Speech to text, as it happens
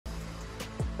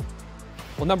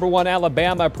Well, number one,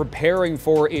 Alabama preparing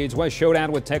for its West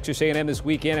Showdown with Texas A&M this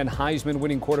weekend, and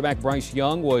Heisman-winning quarterback Bryce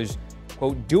Young was,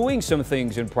 quote, doing some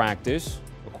things in practice,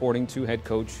 according to head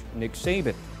coach Nick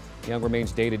Saban. Young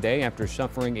remains day-to-day after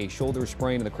suffering a shoulder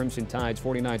sprain in the Crimson Tide's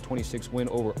 49-26 win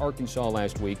over Arkansas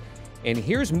last week. And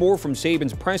here's more from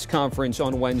Saban's press conference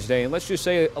on Wednesday, and let's just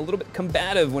say a little bit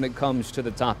combative when it comes to the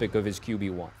topic of his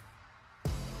QB1.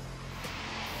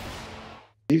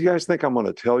 You guys think I'm going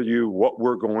to tell you what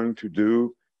we're going to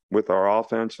do with our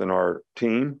offense and our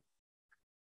team?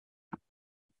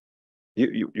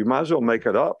 You might as well make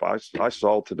it up. I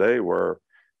saw today where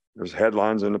there's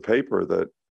headlines in the paper that,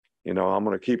 I'm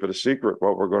going to keep it a secret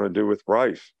what we're going to do with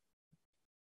Bryce.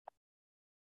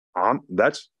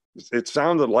 It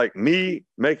sounded like me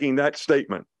making that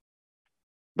statement,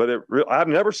 but I've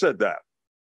never said that.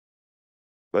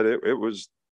 But it was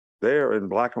there in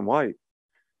black and white,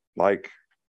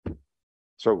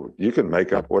 So you can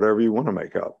make up whatever you want to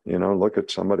make up. Look at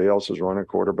somebody else's running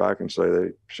quarterback and say they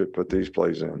should put these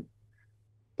plays in.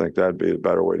 I think that'd be a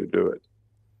better way to do it.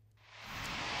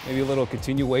 Maybe a little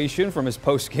continuation from his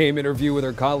post-game interview with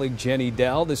her colleague Jenny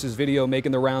Dell. This is video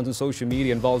making the rounds on social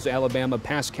media. Involves Alabama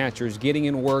pass catchers getting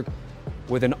in work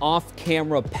with an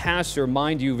off-camera passer.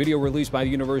 Mind you, video released by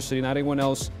the university, not anyone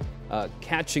else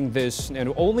catching this,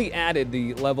 and only added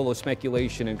the level of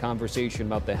speculation and conversation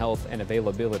about the health and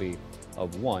availability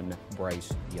of one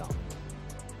Bryce Young.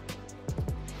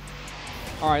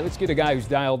 All right, let's get a guy who's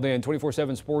dialed in.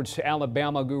 24/7 Sports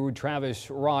Alabama guru Travis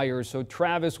Reier. So,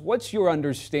 Travis, what's your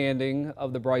understanding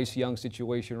of the Bryce Young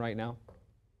situation right now?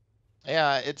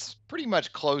 Yeah, it's pretty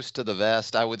much close to the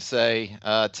vest, I would say,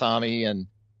 Tommy, and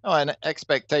an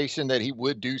expectation that he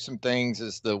would do some things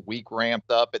as the week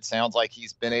ramped up. It sounds like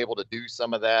he's been able to do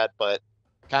some of that, but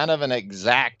kind of an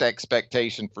exact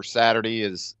expectation for Saturday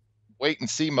is wait and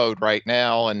see mode right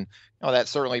now. And that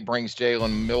certainly brings keeps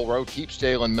Jalen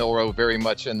Milroe very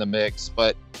much in the mix.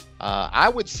 But I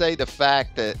would say the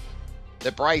fact that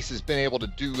Bryce has been able to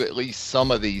do at least some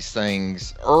of these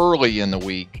things early in the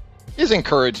week is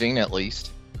encouraging, at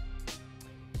least.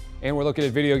 And we're looking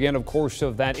at video again, of course,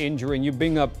 of that injury. And you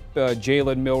bring up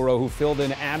Jalen Milroe, who filled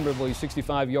in admirably,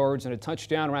 65 yards and a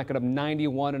touchdown, racking up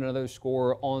 91 and another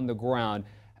score on the ground.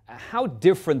 How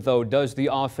different, though, does the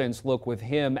offense look with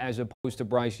him as opposed to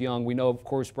Bryce Young? We know, of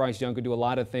course, Bryce Young could do a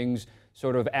lot of things,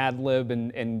 sort of ad-lib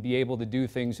and be able to do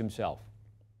things himself.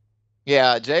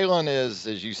 Yeah, Jalen is,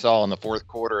 as you saw in the fourth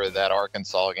quarter of that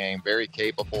Arkansas game, very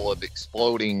capable of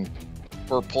exploding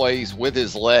for plays with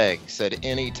his legs at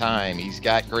any time. He's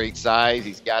got great size.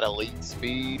 He's got elite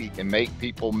speed. He can make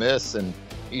people miss, and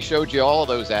he showed you all of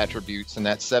those attributes in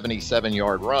that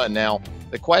 77-yard run. Now,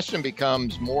 the question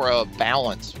becomes more of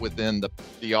balance within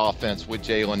the offense with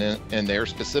Jalen in there,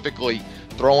 specifically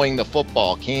throwing the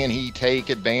football. Can he take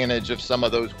advantage of some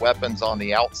of those weapons on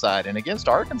the outside? And against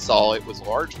Arkansas, it was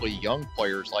largely young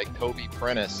players like Kobe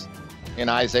Prentice and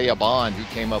Isaiah Bond who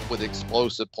came up with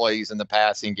explosive plays in the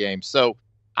passing game. So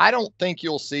I don't think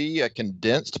you'll see a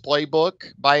condensed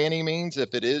playbook by any means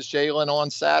if it is Jalen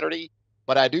on Saturday,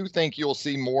 but I do think you'll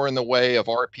see more in the way of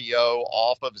RPO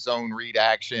off of zone read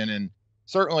action, and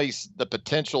certainly the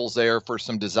potential's there for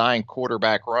some design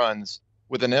quarterback runs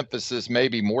with an emphasis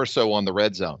maybe more so on the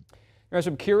red zone. Guys,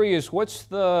 I'm curious, what's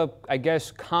the,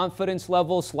 confidence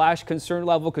level / concern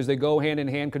level, because they go hand in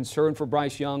hand, concern for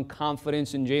Bryce Young,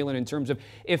 confidence in Jalen in terms of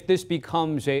if this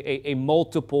becomes a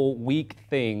multiple week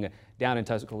thing down in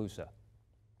Tuscaloosa?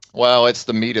 Well, it's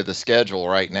the meat of the schedule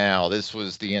right now. This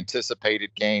was the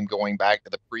anticipated game going back to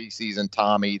the preseason,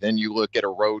 Tommy. Then you look at a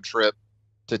road trip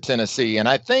to Tennessee. And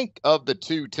I think of the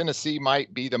two, Tennessee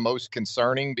might be the most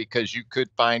concerning because you could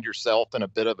find yourself in a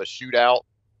bit of a shootout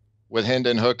with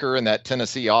Hendon Hooker and that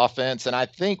Tennessee offense. And I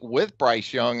think with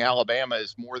Bryce Young, Alabama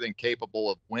is more than capable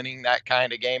of winning that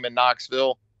kind of game in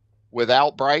Knoxville.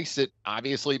 Without Bryce, it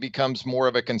obviously becomes more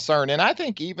of a concern. And I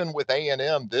think even with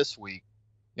A&M this week,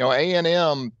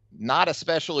 A&M not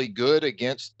especially good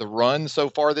against the run so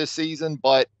far this season,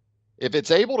 but if it's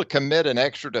able to commit an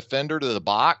extra defender to the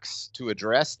box to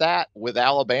address that with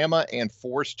Alabama and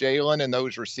force Jalen and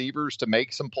those receivers to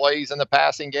make some plays in the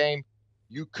passing game,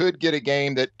 you could get a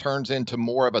game that turns into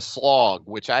more of a slog,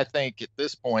 which I think at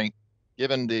this point,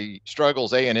 given the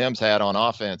struggles A&M's had on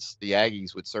offense, the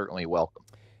Aggies would certainly welcome.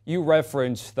 You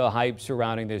referenced the hype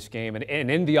surrounding this game,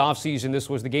 and in the offseason, this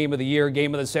was the game of the year,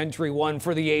 game of the century, one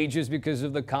for the ages because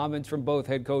of the comments from both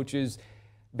head coaches.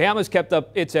 Bama's kept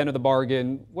up its end of the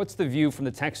bargain. What's the view from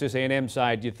the Texas A&M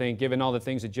side, do you think, given all the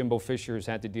things that Jimbo Fisher's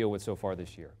had to deal with so far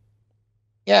this year?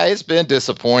 Yeah, it's been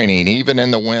disappointing. Even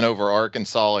in the win over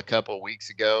Arkansas a couple of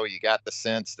weeks ago, you got the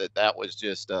sense that that was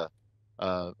just a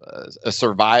a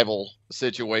survival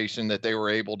situation that they were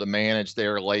able to manage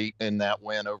there late in that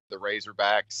win over the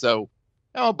Razorbacks. So,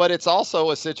 but it's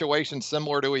also a situation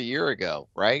similar to a year ago,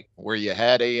 right? Where you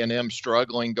had A&M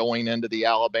struggling going into the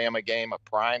Alabama game, a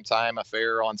primetime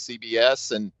affair on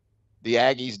CBS, and the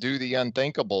Aggies do the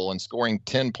unthinkable and scoring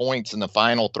 10 points in the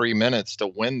final 3 minutes to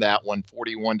win that one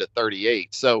 41-38.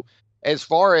 So as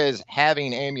far as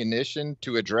having ammunition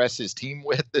to address his team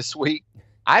with this week,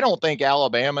 I don't think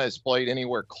Alabama has played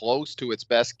anywhere close to its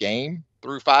best game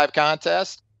through 5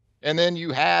 contests. And then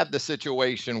you have the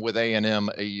situation with A&M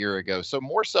a year ago. So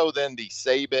more so than the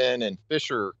Saban and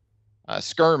Fisher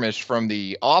skirmish from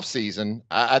the offseason,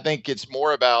 I think it's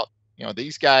more about,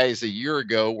 these guys a year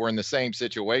ago were in the same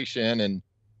situation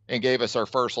and gave us our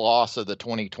first loss of the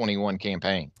 2021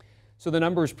 campaign. So the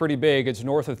number is pretty big. It's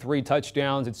north of 3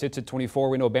 touchdowns. It sits at 24.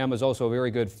 We know Bama's also a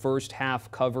very good first half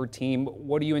cover team.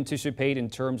 What do you anticipate in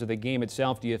terms of the game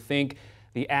itself? Do you think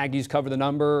the Aggies cover the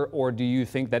number, or do you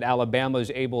think that Alabama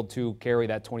is able to carry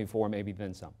that 24, maybe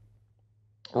then some?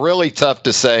 Really tough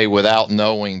to say without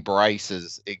knowing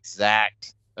Bryce's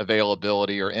exact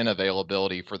availability or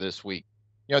inavailability for this week.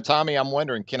 Tommy, I'm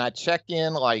wondering, can I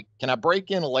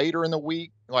break in later in the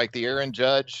week, like the Aaron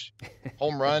Judge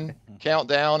home run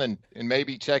countdown, and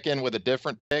maybe check in with a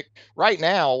different pick? Right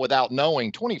now, without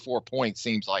knowing, 24 points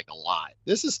seems like a lot.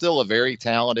 This is still a very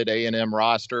talented A&M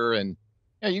roster, and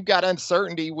you've got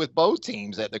uncertainty with both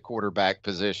teams at the quarterback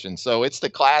position. So it's the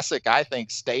classic, I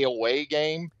think, stay away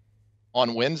game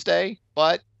on Wednesday.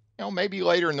 But, maybe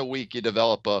later in the week you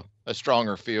develop a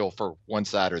stronger feel for one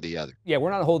side or the other. Yeah, we're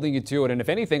not holding you to it. And if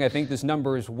anything, I think this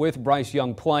number is with Bryce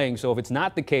Young playing. So if it's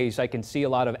not the case, I can see a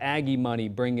lot of Aggie money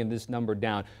bringing this number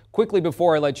down. Quickly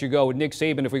before I let you go, Nick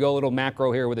Saban, if we go a little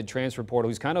macro here with the transfer portal,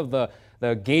 he's kind of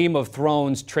the Game of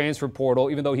Thrones transfer portal.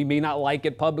 Even though he may not like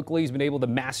it publicly, he's been able to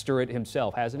master it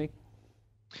himself, hasn't he?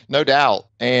 No doubt.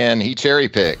 And he cherry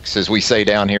picks, as we say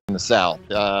down here in the South.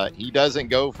 He doesn't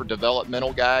go for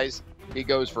developmental guys. He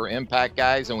goes for impact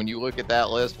guys. And when you look at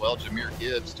that list, well, Jahmyr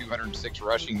Gibbs, 206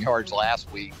 rushing yards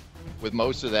last week, with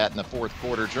most of that in the fourth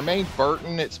quarter. Jermaine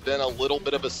Burton, it's been a little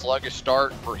bit of a sluggish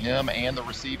start for him and the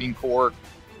receiving corps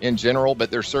in general,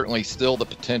 but there's certainly still the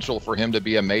potential for him to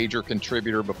be a major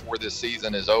contributor before this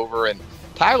season is over. And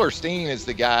Tyler Steen is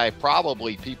the guy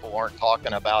probably people aren't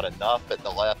talking about enough at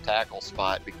the left tackle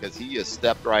spot, because he has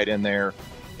stepped right in there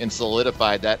and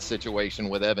solidified that situation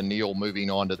with Evan Neal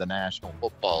moving on to the National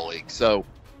Football League. So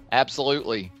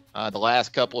absolutely, the last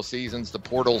couple of seasons, the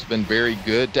portal's been very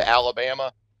good to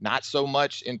Alabama, not so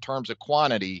much in terms of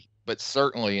quantity, but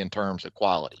certainly in terms of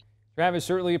quality. Travis,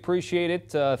 certainly appreciate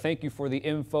it. Thank you for the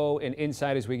info and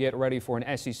insight as we get ready for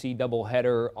an SEC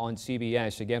doubleheader on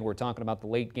CBS. Again, we're talking about the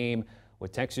late game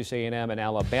with Texas A&M and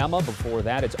Alabama. Before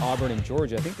that, it's Auburn and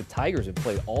Georgia. I think the Tigers have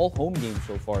played all home games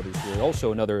so far this year.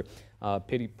 Also another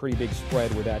pretty big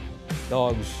spread with that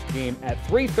Dogs game at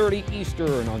 3:30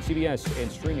 Eastern on CBS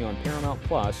and streaming on Paramount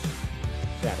Plus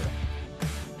Saturday.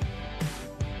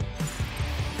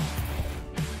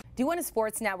 Do you want a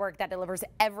sports network that delivers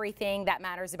everything that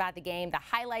matters about the game? The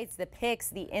highlights, the picks,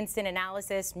 the instant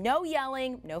analysis, no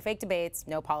yelling, no fake debates,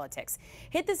 no politics.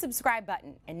 Hit the subscribe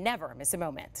button and never miss a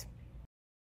moment.